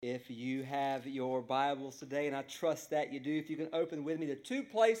If you have your Bibles today, and I trust that you do, if you can open with me to two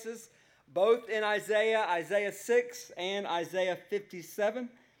places, both in Isaiah 6 and Isaiah 57.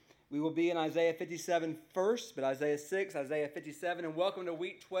 We will be in Isaiah 57 first, but Isaiah 6, Isaiah 57, and welcome to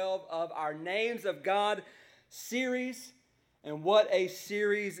week 12 of our Names of God series, and what a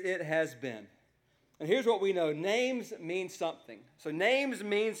series it has been. And here's what we know. Names mean something. So names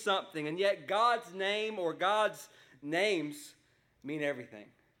mean something, and yet God's name or God's names mean everything.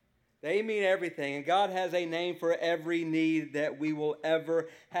 They mean everything, and God has a name for every need that we will ever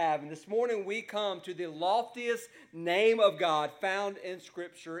have. And this morning we come to the loftiest name of God found in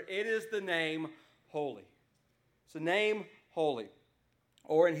Scripture. It is the name Holy. It's the name Holy,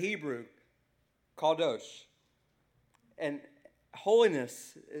 or in Hebrew, Kadosh. And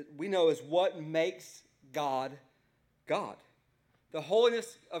holiness, we know, is what makes God God. The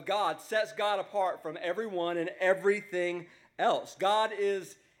holiness of God sets God apart from everyone and everything else. God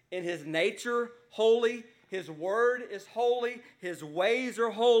is in His nature holy, His word is holy, His ways are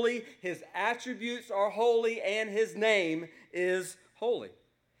holy, His attributes are holy, and His name is holy.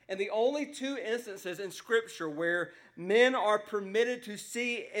 And the only two instances in Scripture where men are permitted to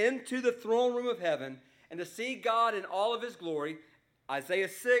see into the throne room of heaven and to see God in all of His glory, Isaiah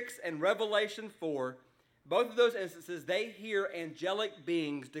 6 and Revelation 4, both of those instances, they hear angelic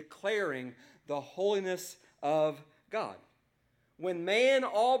beings declaring the holiness of God. When man,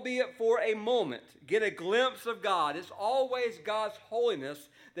 albeit for a moment, get a glimpse of God, it's always God's holiness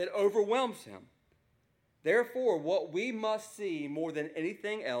that overwhelms him. Therefore, what we must see more than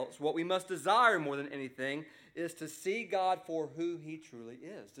anything else, what we must desire more than anything, is to see God for who He truly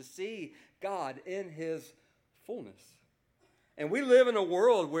is, to see God in His fullness. And we live in a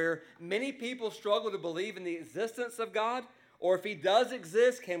world where many people struggle to believe in the existence of God, or if He does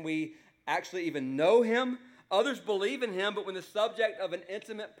exist, can we actually even know Him? Others believe in Him, but when the subject of an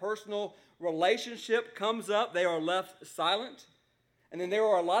intimate, personal relationship comes up, they are left silent. And then there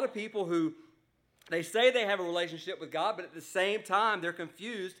are a lot of people who, they say they have a relationship with God, but at the same time, they're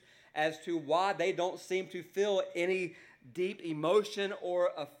confused as to why they don't seem to feel any deep emotion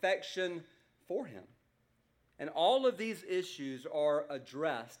or affection for Him. And all of these issues are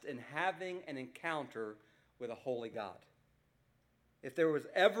addressed in having an encounter with a holy God. If there was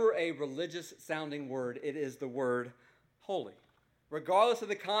ever a religious-sounding word, it is the word holy. Regardless of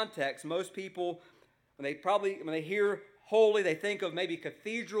the context, most people, when they hear holy, they think of maybe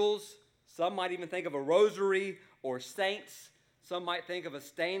cathedrals. Some might even think of a rosary or saints. Some might think of a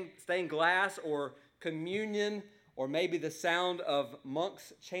stained glass or communion, or maybe the sound of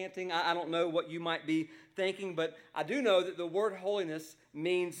monks chanting. I don't know what you might be thinking, but I do know that the word holiness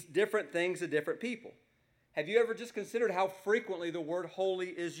means different things to different people. Have you ever just considered how frequently the word holy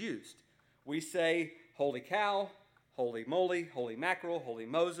is used? We say holy cow, holy moly, holy mackerel, holy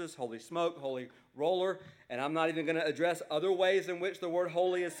Moses, holy smoke, holy roller, and I'm not even going to address other ways in which the word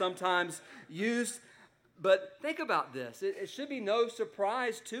holy is sometimes used. But think about this. It should be no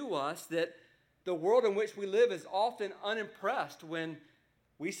surprise to us that the world in which we live is often unimpressed when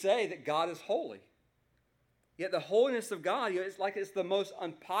we say that God is holy. Yet the holiness of God, it's like it's the most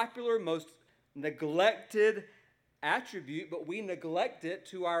unpopular, most neglected attribute, but we neglect it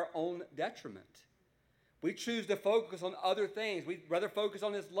to our own detriment. We choose to focus on other things. We'd rather focus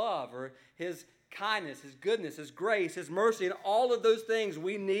on His love or His kindness, His goodness, His grace, His mercy, and all of those things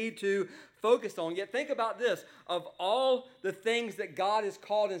we need to focus on. Yet think about this. Of all the things that God is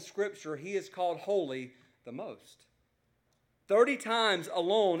called in Scripture, He is called holy the most. 30 times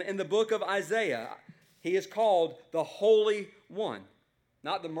alone in the book of Isaiah, He is called the Holy One.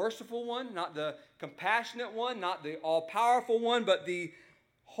 Not the merciful one, not the compassionate one, not the all-powerful one, but the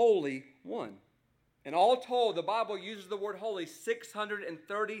Holy One. And all told, the Bible uses the word holy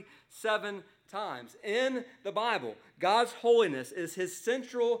 637 times. In the Bible, God's holiness is His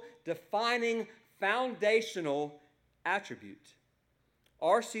central, defining, foundational attribute.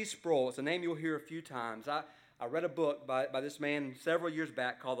 R.C. Sproul, it's a name you'll hear a few times. I read a book by this man several years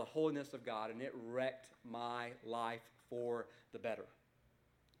back called The Holiness of God, and it wrecked my life for the better.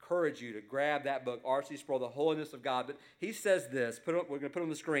 Encourage you to grab that book, R.C. Sproul, The Holiness of God. But he says this, we're going to put it on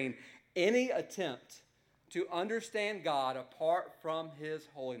the screen, any attempt to understand God apart from His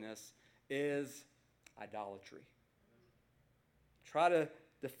holiness is idolatry. Try to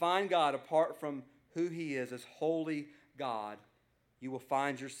define God apart from who He is as holy God, you will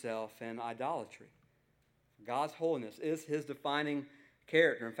find yourself in idolatry. God's holiness is His defining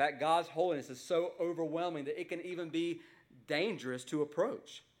character. In fact, God's holiness is so overwhelming that it can even be dangerous to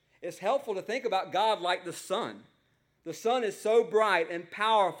approach. It's helpful to think about God like the sun. The sun is so bright and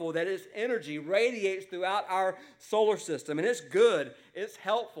powerful that its energy radiates throughout our solar system. And it's good, it's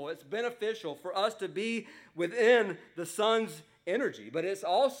helpful, it's beneficial for us to be within the sun's energy. But it's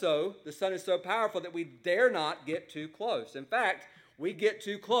also, the sun is so powerful that we dare not get too close. In fact, we get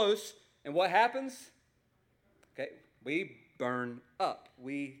too close, and what happens? Okay, we burn up.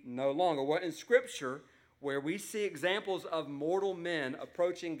 We no longer. Well, in Scripture, where we see examples of mortal men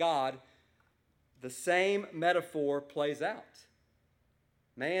approaching God, the same metaphor plays out.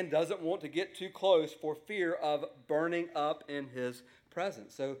 Man doesn't want to get too close for fear of burning up in his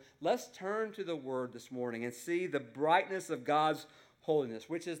presence. So let's turn to the Word this morning and see the brightness of God's holiness,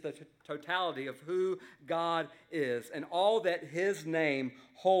 which is the totality of who God is and all that His name,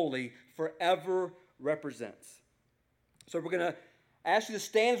 holy, forever represents. So we're going to ask you to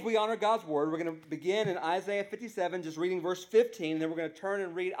stand as we honor God's Word. We're going to begin in Isaiah 57, just reading verse 15, and then we're going to turn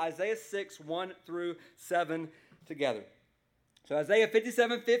and read Isaiah 6, 1 through 7 together. So Isaiah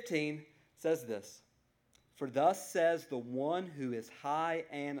 57:15 says this, "For thus says the one who is high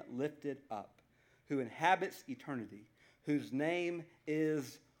and lifted up, who inhabits eternity, whose name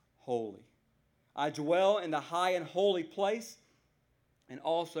is holy. I dwell in the high and holy place, and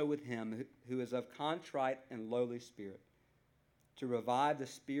also with him who is of contrite and lowly spirit, to revive the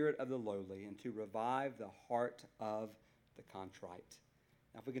spirit of the lowly and to revive the heart of the contrite."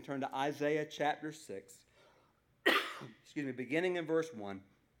 Now if we can turn to Isaiah chapter 6, beginning in verse 1.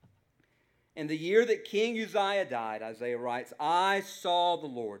 "In the year that King Uzziah died," Isaiah writes, "I saw the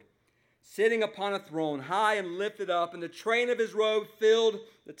Lord sitting upon a throne, high and lifted up, and the train of his robe filled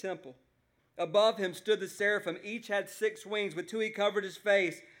the temple. Above him stood the seraphim. Each had 6 wings. With 2 he covered his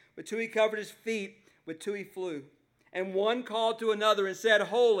face, with 2 he covered his feet, with 2 he flew. And one called to another and said,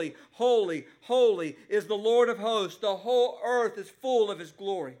 'Holy, holy, holy is the Lord of hosts. The whole earth is full of his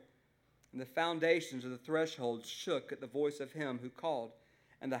glory.' And the foundations of the threshold shook at the voice of him who called,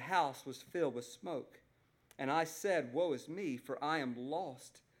 and the house was filled with smoke. And I said, 'Woe is me, for I am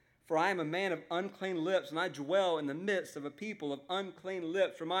lost. For I am a man of unclean lips, and I dwell in the midst of a people of unclean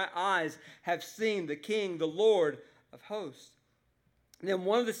lips. For my eyes have seen the King, the Lord of hosts.' And then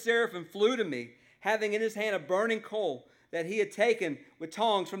one of the seraphim flew to me, having in his hand a burning coal that he had taken with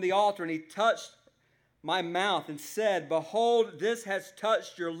tongs from the altar, and he touched my mouth and said, 'Behold, this has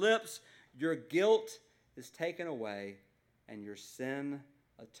touched your lips. Your guilt is taken away, and your sin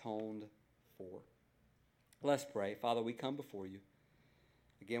atoned for.'" Let's pray. Father, we come before you.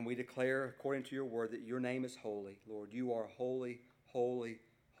 Again, we declare, according to your word, that your name is holy. Lord, you are holy, holy,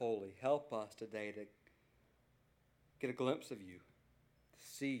 holy. Help us today to get a glimpse of you, to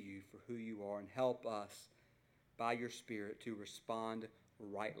see you for who you are, and help us by your Spirit to respond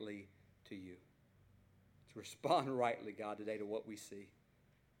rightly to you. To respond rightly, God, today to what we see,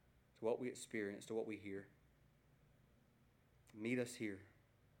 to what we experience, to what we hear. Meet us here.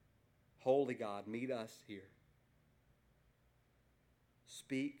 Holy God, meet us here.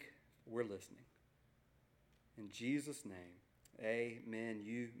 Speak, we're listening. In Jesus' name, amen.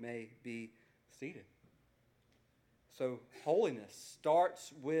 You may be seated. So, holiness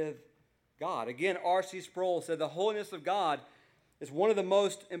starts with God. Again, R.C. Sproul said the holiness of God is one of the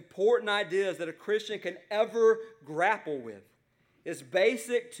most important ideas that a Christian can ever grapple with. It's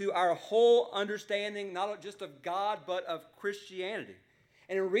basic to our whole understanding, not just of God, but of Christianity.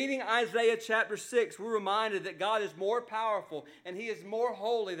 And in reading Isaiah chapter 6, we're reminded that God is more powerful and He is more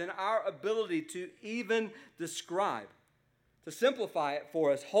holy than our ability to even describe. To simplify it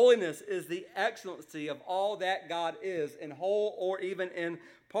for us, holiness is the excellency of all that God is, in whole or even in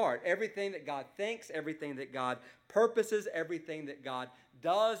part. Everything that God thinks, everything that God purposes, everything that God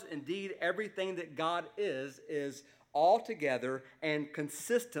does, indeed everything that God is altogether and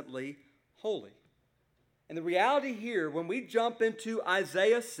consistently holy. And the reality here, when we jump into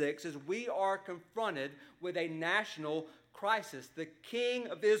Isaiah 6, is we are confronted with a national crisis. The king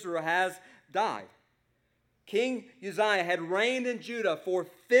of Israel has died. King Uzziah had reigned in Judah for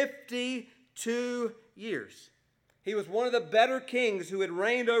 52 years. He was one of the better kings who had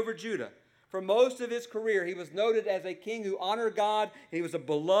reigned over Judah. For most of his career, he was noted as a king who honored God, and he was a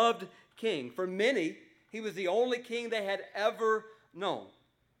beloved king. For many, he was the only king they had ever known.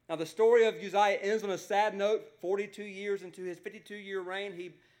 Now, the story of Uzziah ends on a sad note. 42 years into his 52-year reign,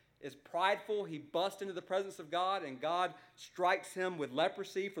 he is prideful. He busts into the presence of God, and God strikes him with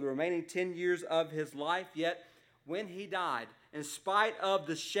leprosy for the remaining 10 years of his life. Yet, when he died, in spite of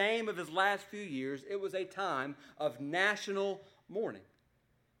the shame of his last few years, it was a time of national mourning.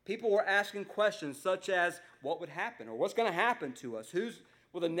 People were asking questions such as, what would happen, or what's going to happen to us?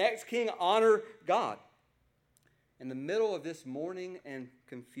 Will the next king honor God? In the middle of this mourning and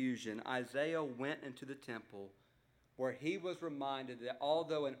confusion, Isaiah went into the temple where he was reminded that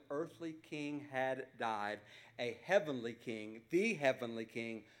although an earthly king had died, a heavenly king, the heavenly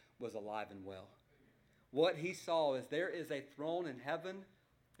king, was alive and well. What he saw is there is a throne in heaven,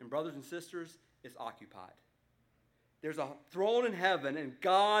 and brothers and sisters, it's occupied. There's a throne in heaven, and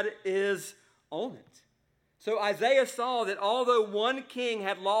God is on it. So Isaiah saw that although one king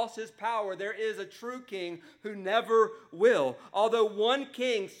had lost his power, there is a true king who never will. Although one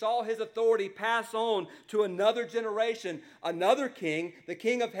king saw his authority pass on to another generation, another king, the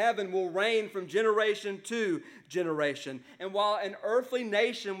King of heaven, will reign from generation to generation. And while an earthly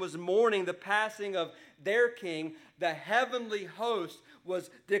nation was mourning the passing of their king, the heavenly host was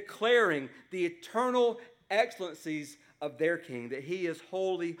declaring the eternal excellencies of their king, that he is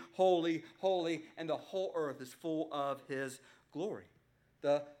holy, holy, holy, and the whole earth is full of his glory.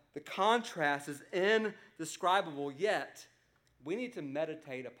 The contrast is indescribable, yet we need to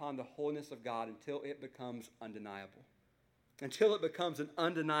meditate upon the holiness of God until it becomes undeniable, until it becomes an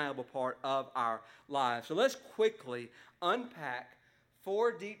undeniable part of our lives. So let's quickly unpack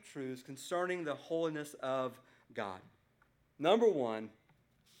 4 deep truths concerning the holiness of God. Number 1,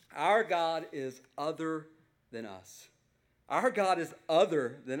 our God is other than us. Our God is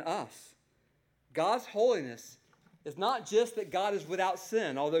other than us. God's holiness is not just that God is without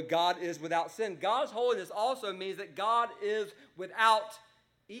sin, although God is without sin. God's holiness also means that God is without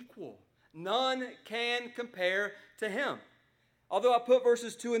equal. None can compare to him. Although I put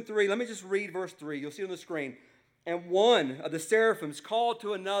verses 2 and 3, let me just read verse 3. You'll see on the screen. And one of the seraphims called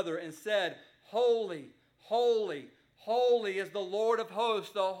to another and said, Holy, holy, holy is the Lord of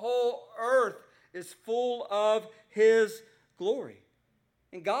hosts. The whole earth is full of his glory.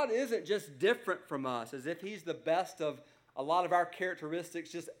 And God isn't just different from us, as if he's the best of a lot of our characteristics,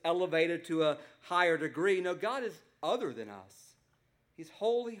 just elevated to a higher degree. No, God is other than us. He's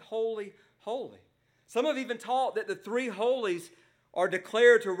holy, holy, holy. Some have even taught that the 3 holies are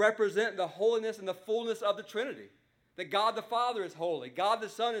declared to represent the holiness and the fullness of the Trinity. That God the Father is holy, God the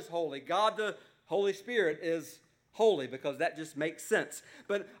Son is holy, God the Holy Spirit is holy, because that just makes sense.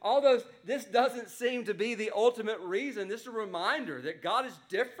 But although this doesn't seem to be the ultimate reason, this is a reminder that God is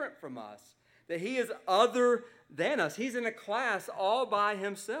different from us, that he is other than us. He's in a class all by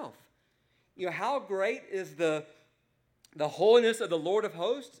himself. You know, how great is the holiness of the Lord of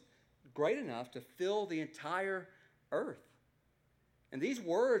hosts? Great enough to fill the entire earth. And these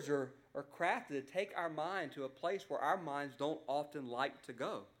words are crafted to take our mind to a place where our minds don't often like to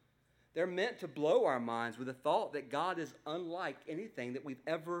go. They're meant to blow our minds with the thought that God is unlike anything that we've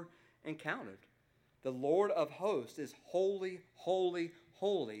ever encountered. The Lord of hosts is holy, holy,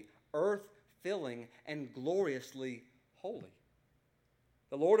 holy, earth-filling and gloriously holy.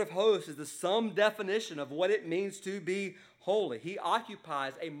 The Lord of hosts is the sum definition of what it means to be holy. He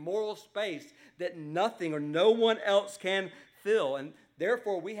occupies a moral space that nothing or no one else can fill, and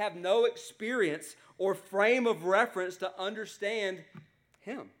therefore we have no experience or frame of reference to understand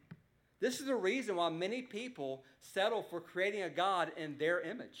him. This is the reason why many people settle for creating a God in their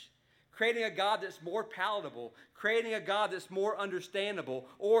image, creating a God that's more palatable, creating a God that's more understandable,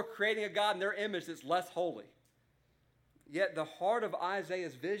 or creating a God in their image that's less holy. Yet the heart of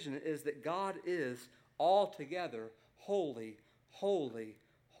Isaiah's vision is that God is altogether holy, holy,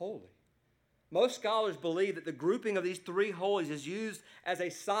 holy. Most scholars believe that the grouping of these 3 holies is used as a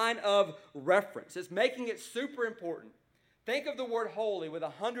sign of reference. It's making it super important. Think of the word holy with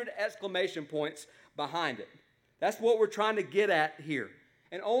 100 exclamation points behind it. That's what we're trying to get at here.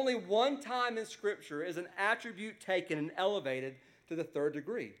 And only one time in Scripture is an attribute taken and elevated to the 3rd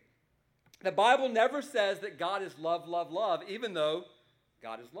degree. The Bible never says that God is love, love, love, even though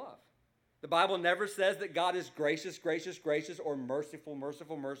God is love. The Bible never says that God is gracious, gracious, gracious, or merciful,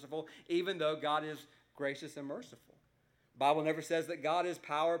 merciful, merciful, even though God is gracious and merciful. The Bible never says that God is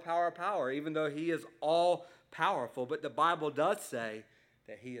power, power, power, even though he is all powerful. But the Bible does say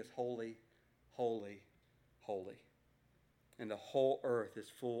that he is holy, holy, holy. And the whole earth is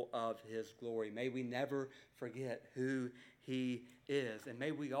full of his glory. May we never forget who he is. And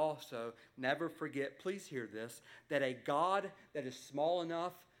may we also never forget, please hear this, that a God that is small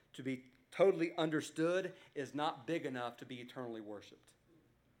enough to be totally understood is not big enough to be eternally worshiped.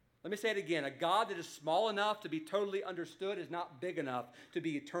 Let me say it again. A God that is small enough to be totally understood is not big enough to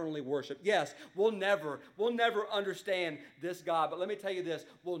be eternally worshiped. Yes, we'll never understand this God, but let me tell you this,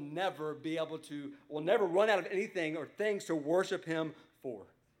 we'll never run out of anything or things to worship him for.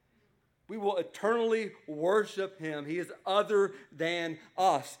 We will eternally worship him. He is other than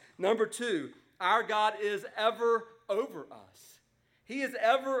us. Number 2, our God is ever over us. He is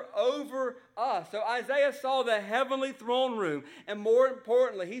ever over us. So Isaiah saw the heavenly throne room, and more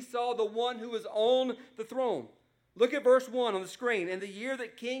importantly, he saw the one who was on the throne. Look at verse 1 on the screen. In the year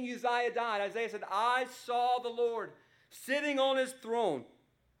that King Uzziah died, Isaiah said, I saw the Lord sitting on his throne,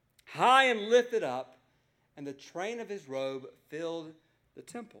 high and lifted up, and the train of his robe filled the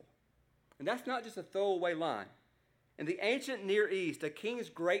temple. And that's not just a throwaway line. In the ancient Near East, a king's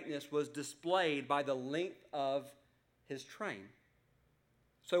greatness was displayed by the length of his train.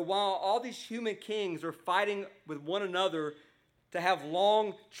 So while all these human kings are fighting with one another to have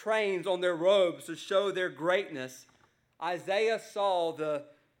long trains on their robes to show their greatness, Isaiah saw the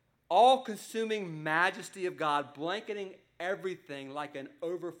all-consuming majesty of God blanketing everything like an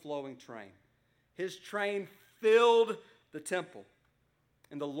overflowing train. His train filled the temple,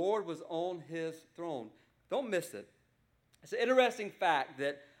 and the Lord was on his throne. Don't miss it. It's an interesting fact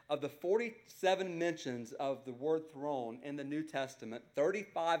that of the 47 mentions of the word throne in the New Testament,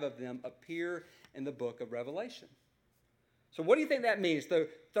 35 of them appear in the book of Revelation. So what do you think that means? So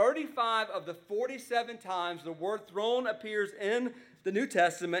 35 of the 47 times the word throne appears in the New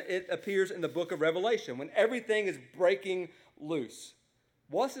Testament, it appears in the book of Revelation, when everything is breaking loose.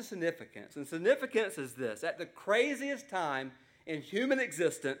 What's the significance? And significance is this: at the craziest time in human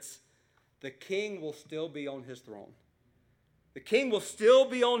existence, the king will still be on his throne. The king will still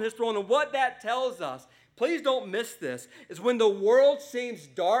be on his throne. And what that tells us, please don't miss this, is when the world seems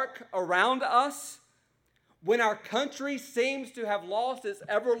dark around us, when our country seems to have lost its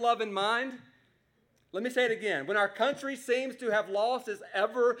ever-loving mind. Let me say it again. When our country seems to have lost its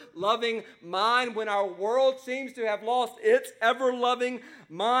ever-loving mind, when our world seems to have lost its ever-loving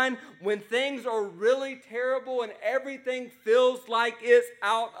mind, when things are really terrible and everything feels like it's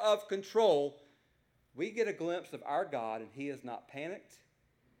out of control, we get a glimpse of our God, and he is not panicked.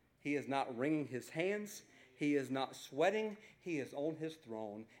 He is not wringing his hands. He is not sweating. He is on his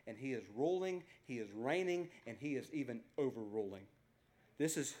throne, and he is ruling, he is reigning, and he is even overruling.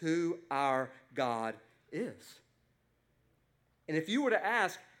 This is who our God is. And if you were to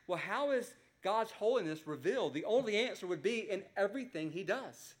ask, well, how is God's holiness revealed? The only answer would be in everything he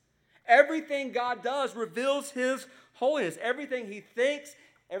does. Everything God does reveals his holiness. Everything he thinks,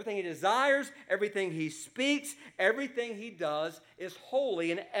 everything he desires, everything he speaks, everything he does is holy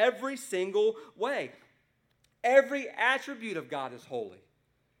in every single way. Every attribute of God is holy.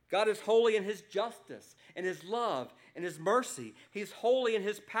 God is holy in his justice, in his love, in his mercy. He's holy in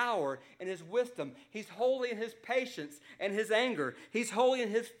his power and his wisdom. He's holy in his patience and his anger. He's holy in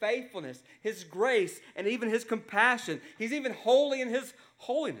his faithfulness, his grace, and even his compassion. He's even holy in his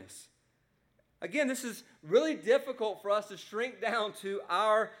holiness. Again, this is really difficult for us to shrink down to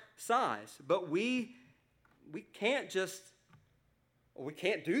our size, but we can't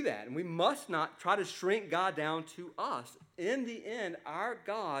do that, and we must not try to shrink God down to us. In the end, our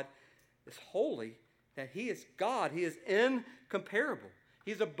God is holy, that he is God. He is incomparable.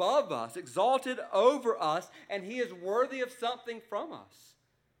 He's above us, exalted over us, and he is worthy of something from us.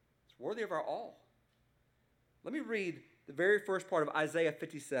 It's worthy of our all. Let me read the very first part of Isaiah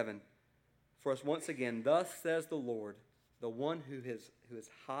 57 for us once again. Thus says the Lord, the one who is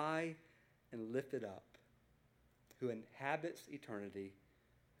high and lifted up, who inhabits eternity,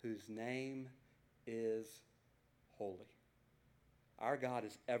 whose name is holy. Our God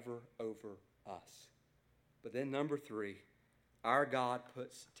is ever over us. But then number 3, our God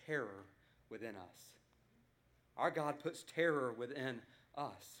puts terror within us. Our God puts terror within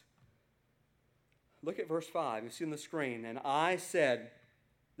us. Look at verse 5. You see on the screen. And I said,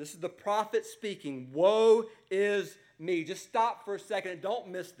 this is the prophet speaking, woe is me. Just stop for a second and don't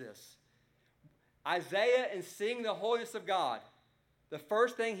miss this. Isaiah, in seeing the holiness of God, the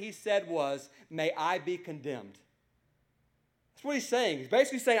first thing he said was, may I be condemned. That's what he's saying. He's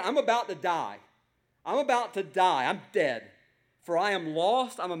basically saying, I'm about to die. I'm about to die. I'm dead. For I am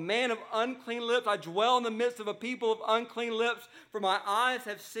lost. I'm a man of unclean lips. I dwell in the midst of a people of unclean lips. For my eyes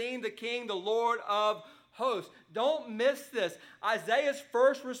have seen the King, the Lord of hosts. Don't miss this. Isaiah's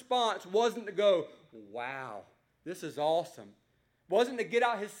first response wasn't to go, wow, this is awesome. Wasn't to get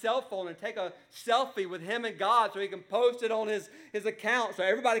out his cell phone and take a selfie with him and God so he can post it on his account so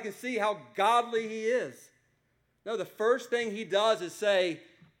everybody can see how godly he is. No, the first thing he does is say,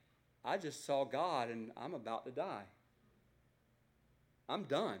 I just saw God and I'm about to die. I'm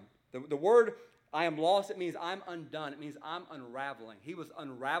done. The word I am lost, it means I'm undone. It means I'm unraveling. He was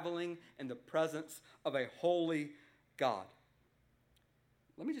unraveling in the presence of a holy God.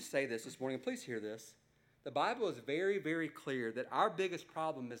 Let me just say this morning, and please hear this. The Bible is very, very clear that our biggest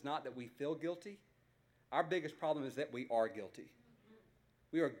problem is not that we feel guilty. Our biggest problem is that we are guilty.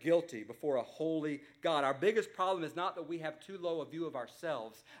 We are guilty before a holy God. Our biggest problem is not that we have too low a view of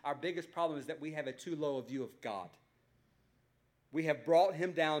ourselves. Our biggest problem is that we have a too low a view of God. We have brought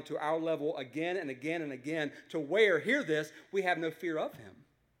him down to our level again and again and again to where, hear this, we have no fear of him.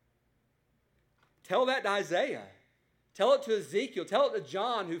 Tell that to Isaiah. Tell it to Ezekiel. Tell it to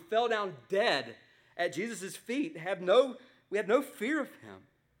John, who fell down dead at Jesus' feet. We have no fear of him.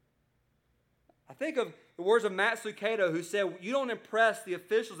 I think of the words of Matt Lucado, who said, you don't impress the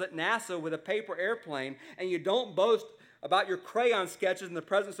officials at NASA with a paper airplane, and you don't boast about your crayon sketches in the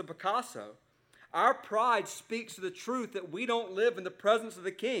presence of Picasso. Our pride speaks to the truth that we don't live in the presence of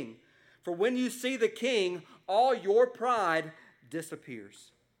the King. For when you see the King, all your pride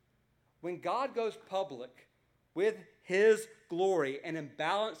disappears. When God goes public with his glory, an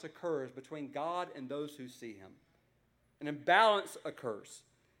imbalance occurs between God and those who see him. An imbalance occurs.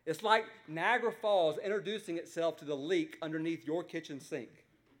 It's like Niagara Falls introducing itself to the leak underneath your kitchen sink.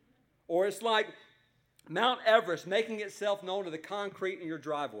 Or it's like Mount Everest making itself known to the concrete in your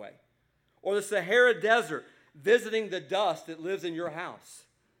driveway. Or the Sahara Desert visiting the dust that lives in your house.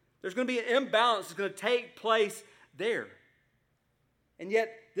 There's going to be an imbalance that's going to take place there. And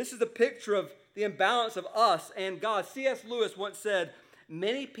yet, this is a picture of the imbalance of us and God. C.S. Lewis once said,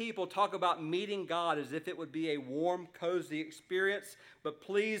 many people talk about meeting God as if it would be a warm, cozy experience, but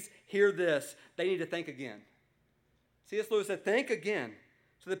please hear this. They need to think again. C.S. Lewis said, think again.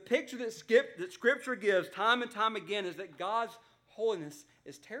 So the picture that Scripture gives time and time again is that God's holiness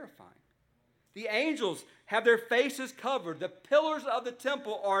is terrifying. The angels have their faces covered. The pillars of the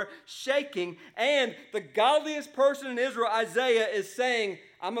temple are shaking. And the godliest person in Israel, Isaiah, is saying,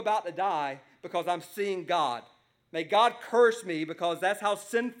 I'm about to die because I'm seeing God. May God curse me because that's how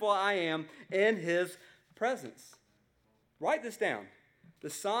sinful I am in his presence. Write this down. The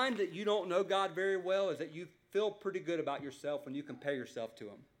sign that you don't know God very well is that you feel pretty good about yourself when you compare yourself to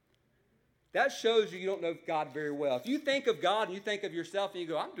him. That shows you don't know God very well. If you think of God and you think of yourself and you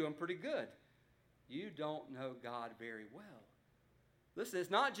go, I'm doing pretty good, you don't know God very well. Listen,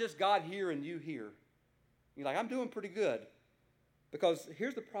 it's not just God here and you here. You're like, I'm doing pretty good. Because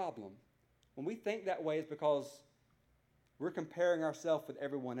here's the problem. When we think that way, it's because we're comparing ourselves with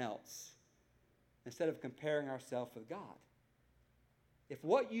everyone else instead of comparing ourselves with God. If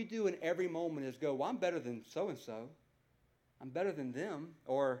what you do in every moment is go, well, I'm better than so-and-so, I'm better than them,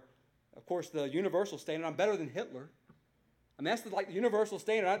 or, of course, the universal standard, I'm better than Hitler. I mean, that's like the universal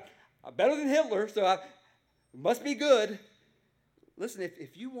standard. I'm better than Hitler, so I must be good. Listen,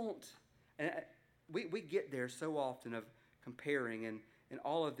 if you want, and we get there so often of comparing and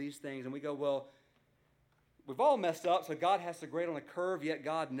all of these things, and we go, well, we've all messed up, so God has to grade on a curve, yet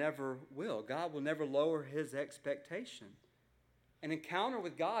God never will. God will never lower his expectation. An encounter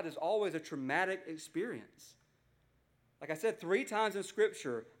with God is always a traumatic experience. Like I said 3 times in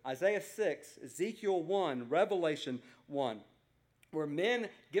Scripture, Isaiah 6, Ezekiel 1, Revelation 1, where men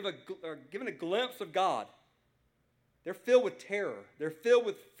are given a glimpse of God. They're filled with terror. They're filled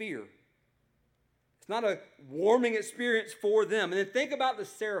with fear. It's not a warming experience for them. And then think about the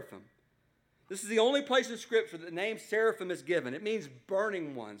seraphim. This is the only place in Scripture that the name seraphim is given. It means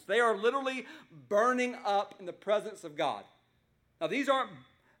burning ones. They are literally burning up in the presence of God. Now, these aren't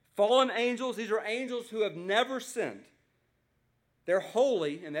fallen angels. These are angels who have never sinned. They're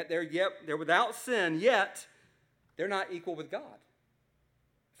holy in that they're without sin, yet they're not equal with God.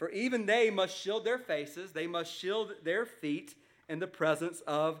 For even they must shield their faces, they must shield their feet in the presence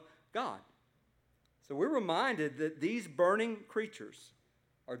of God. So we're reminded that these burning creatures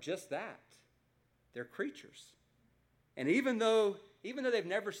are just that. They're creatures. And even though they've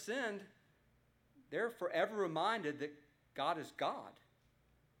never sinned, they're forever reminded that God is God.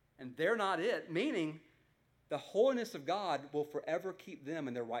 And they're not it, meaning the holiness of God will forever keep them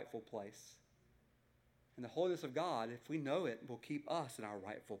in their rightful place. And the holiness of God, if we know it, will keep us in our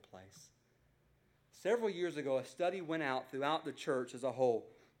rightful place. Several years ago, a study went out throughout the church as a whole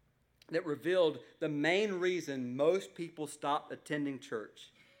that revealed the main reason most people stopped attending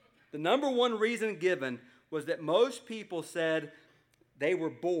church. The number one reason given was that most people said they were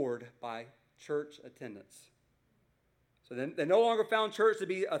bored by church attendance. So they no longer found church to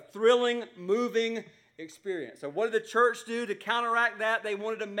be a thrilling, moving experience. So what did the church do to counteract that? They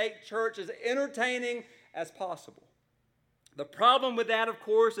wanted to make church as entertaining as possible. The problem with that, of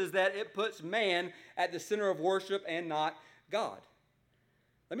course, is that it puts man at the center of worship and not God.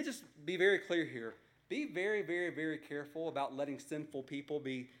 Let me just be very clear here. Be very, very, very careful about letting sinful people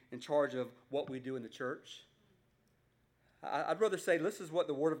be in charge of what we do in the church. I'd rather say, this is what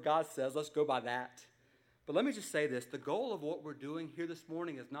the Word of God says. Let's go by that. But let me just say this. The goal of what we're doing here this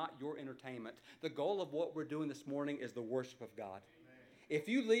morning is not your entertainment. The goal of what we're doing this morning is the worship of God. If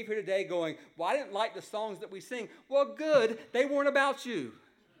you leave here today going, well, I didn't like the songs that we sing. Well, good. They weren't about you.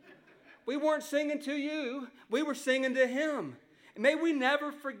 We weren't singing to you. We were singing to Him. And may we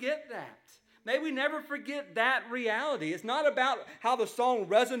never forget that. May we never forget that reality. It's not about how the song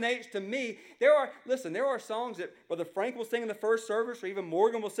resonates to me. There are songs that Brother Frank will sing in the first service, or even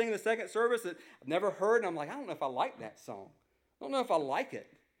Morgan will sing in the second service that I've never heard, and I'm like, I don't know if I like that song. I don't know if I like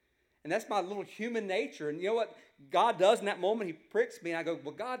it. And that's my little human nature. And you know what God does in that moment? He pricks me, and I go,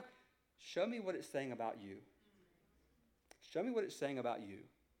 well, God, show me what it's saying about you. Show me what it's saying about you.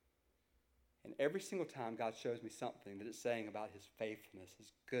 And every single time God shows me something that it's saying about his faithfulness,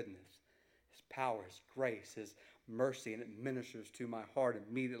 his goodness, his power, his grace, his mercy, and it ministers to my heart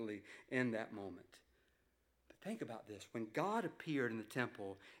immediately in that moment. But think about this. When God appeared in the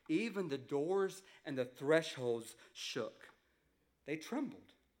temple, even the doors and the thresholds shook. They trembled.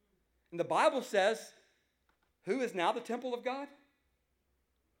 And the Bible says, who is now the temple of God?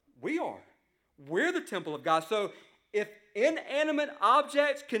 We are. We're the temple of God. So if inanimate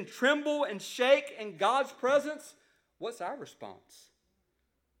objects can tremble and shake in God's presence, what's our response?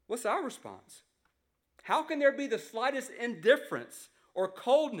 What's our response? How can there be the slightest indifference or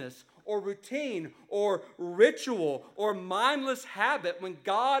coldness or routine or ritual or mindless habit when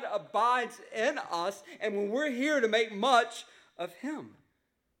God abides in us and when we're here to make much of him?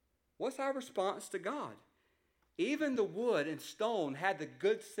 What's our response to God? Even the wood and stone had the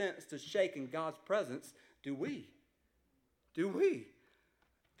good sense to shake in God's presence. Do we? Do we?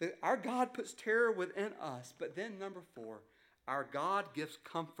 Our God puts terror within us. But then number 4, our God gives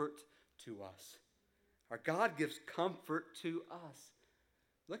comfort to us. Our God gives comfort to us.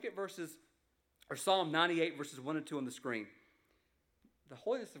 Look at Psalm 98, verses 1 and 2 on the screen. The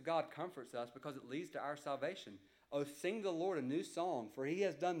holiness of God comforts us because it leads to our salvation. Oh, sing the Lord a new song, for he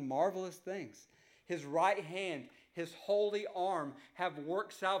has done marvelous things. His right hand, his holy arm have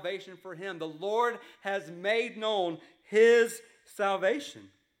worked salvation for him. The Lord has made known his salvation.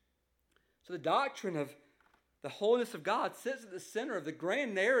 So the doctrine of the holiness of God sits at the center of the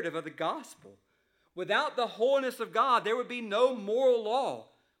grand narrative of the gospel. Without the holiness of God, there would be no moral law,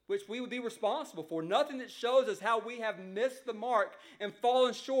 which we would be responsible for. Nothing that shows us how we have missed the mark and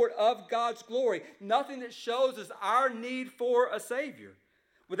fallen short of God's glory. Nothing that shows us our need for a Savior.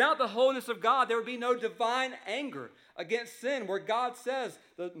 Without the holiness of God, there would be no divine anger against sin, where God says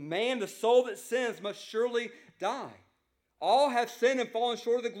the soul that sins must surely die. All have sinned and fallen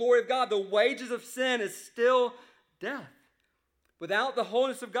short of the glory of God. The wages of sin is still death. Without the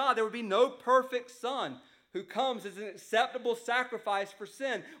holiness of God, there would be no perfect Son who comes as an acceptable sacrifice for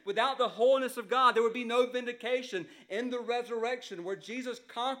sin. Without the holiness of God, there would be no vindication in the resurrection where Jesus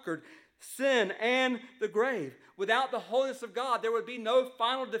conquered sin and the grave. Without the holiness of God, there would be no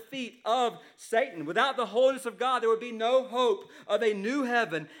final defeat of Satan. Without the holiness of God, there would be no hope of a new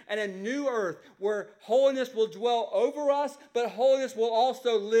heaven and a new earth where holiness will dwell over us, but holiness will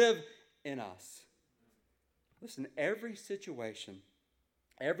also live in us. Listen, every situation,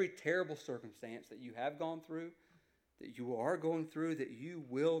 every terrible circumstance that you have gone through, that you are going through, that you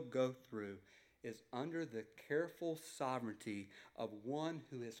will go through, is under the careful sovereignty of one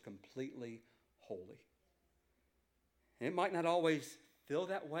who is completely holy. And it might not always feel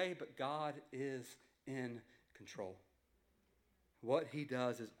that way, but God is in control. What he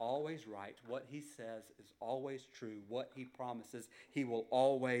does is always right. What he says is always true. What he promises, he will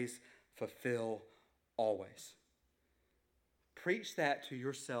always fulfill, always. Preach that to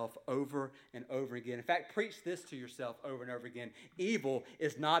yourself over and over again. In fact, preach this to yourself over and over again. Evil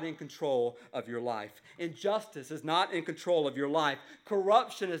is not in control of your life. Injustice is not in control of your life.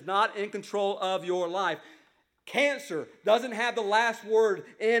 Corruption is not in control of your life. Cancer doesn't have the last word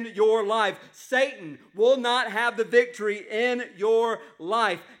in your life. Satan will not have the victory in your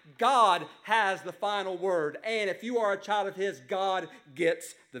life. God has the final word. And if you are a child of his, God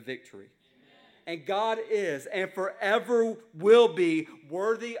gets the victory. And God is and forever will be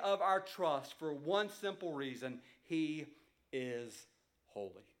worthy of our trust for one simple reason. He is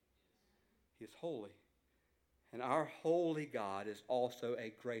holy. He is holy. And our holy God is also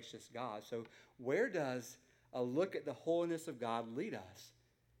a gracious God. So where does a look at the holiness of God lead us?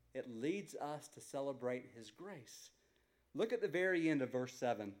 It leads us to celebrate his grace. Look at the very end of verse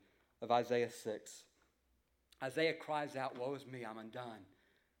 7 of Isaiah 6. Isaiah cries out, "Woe is me, I'm undone.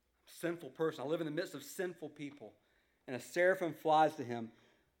 Sinful person. I live in the midst of sinful people." And a seraphim flies to him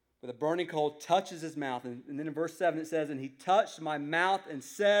with a burning coal, touches his mouth. And then in verse 7 it says, "And he touched my mouth and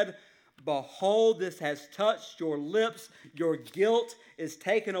said, Behold, this has touched your lips. Your guilt is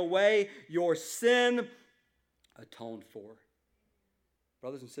taken away. Your sin atoned for."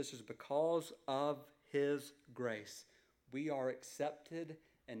 Brothers and sisters, because of his grace, we are accepted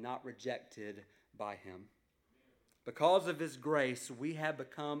and not rejected by him. Because of his grace, we have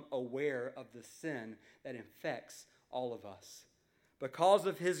become aware of the sin that infects all of us. Because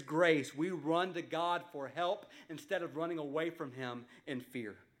of His grace, we run to God for help instead of running away from Him in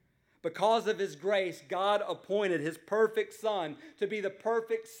fear. Because of His grace, God appointed His perfect Son to be the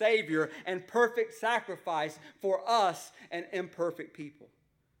perfect Savior and perfect sacrifice for us and imperfect people.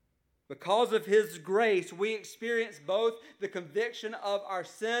 Because of His grace, we experience both the conviction of our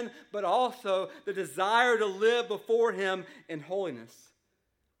sin, but also the desire to live before Him in holiness.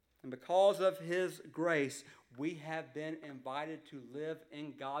 And because of His grace, we have been invited to live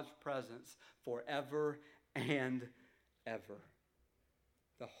in God's presence forever and ever.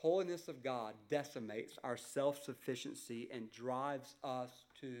 The holiness of God decimates our self-sufficiency and drives us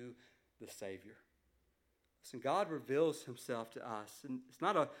to the Savior. Listen, God reveals Himself to us. And it's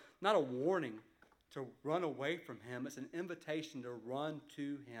not a warning to run away from Him. It's an invitation to run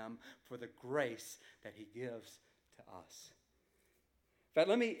to Him for the grace that He gives to us. In fact,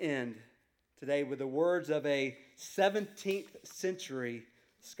 let me end today with the words of a 17th century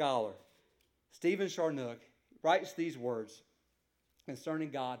scholar. Stephen Charnock writes these words concerning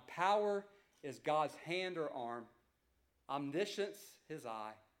God. Power is God's hand or arm. Omniscience, His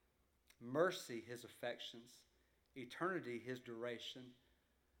eye. Mercy, His affections. Eternity, His duration.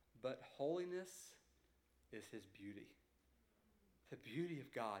 But holiness is His beauty. The beauty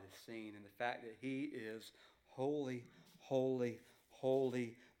of God is seen in the fact that He is holy, holy,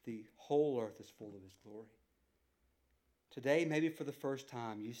 holy. The whole earth is full of His glory. Today, maybe for the first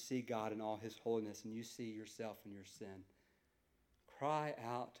time, you see God in all His holiness and you see yourself in your sin. Cry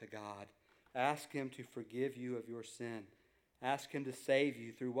out to God. Ask Him to forgive you of your sin. Ask Him to save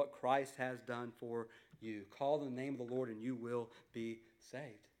you through what Christ has done for you. Call the name of the Lord and you will be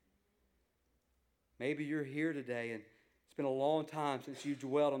saved. Maybe you're here today and it's been a long time since you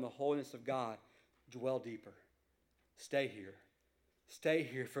dwelled on the holiness of God. Dwell deeper. Stay here. Stay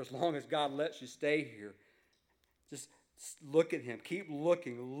here for as long as God lets you stay here. Just look at Him. Keep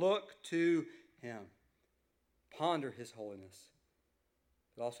looking. Look to Him. Ponder His holiness,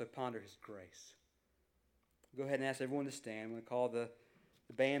 but also ponder His grace. Go ahead and ask everyone to stand. I'm going to call the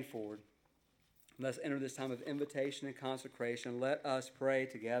band forward. Let's enter this time of invitation and consecration. Let us pray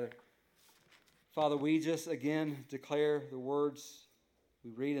together. Father, we just again declare the words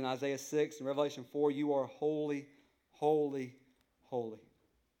we read in Isaiah 6 and Revelation 4. You are holy, holy, holy.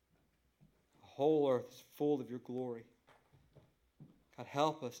 The whole earth is full of your glory. God,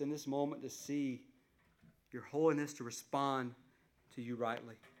 help us in this moment to see your holiness, to respond to you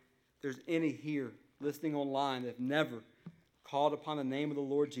rightly. If there's any here listening online that have never called upon the name of the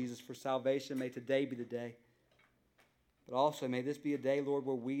Lord Jesus for salvation, may today be the day. But also may this be a day, Lord,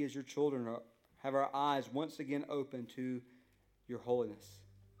 where we as your children have our eyes once again open to your holiness.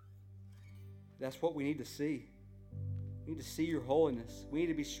 That's what we need to see. We need to see your holiness. We need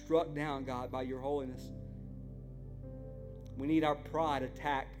to be struck down, God, by your holiness. We need our pride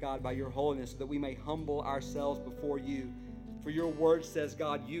attacked, God, by your holiness so that we may humble ourselves before you. For your word says,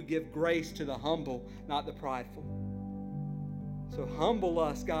 God, you give grace to the humble, not the prideful. So humble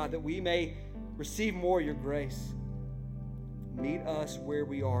us, God, that we may receive more of your grace. Meet us where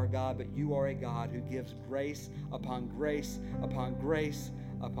we are, God, but you are a God who gives grace upon grace upon grace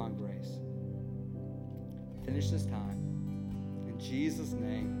upon grace. Finish this time. In Jesus'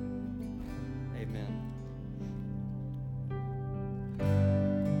 name, amen.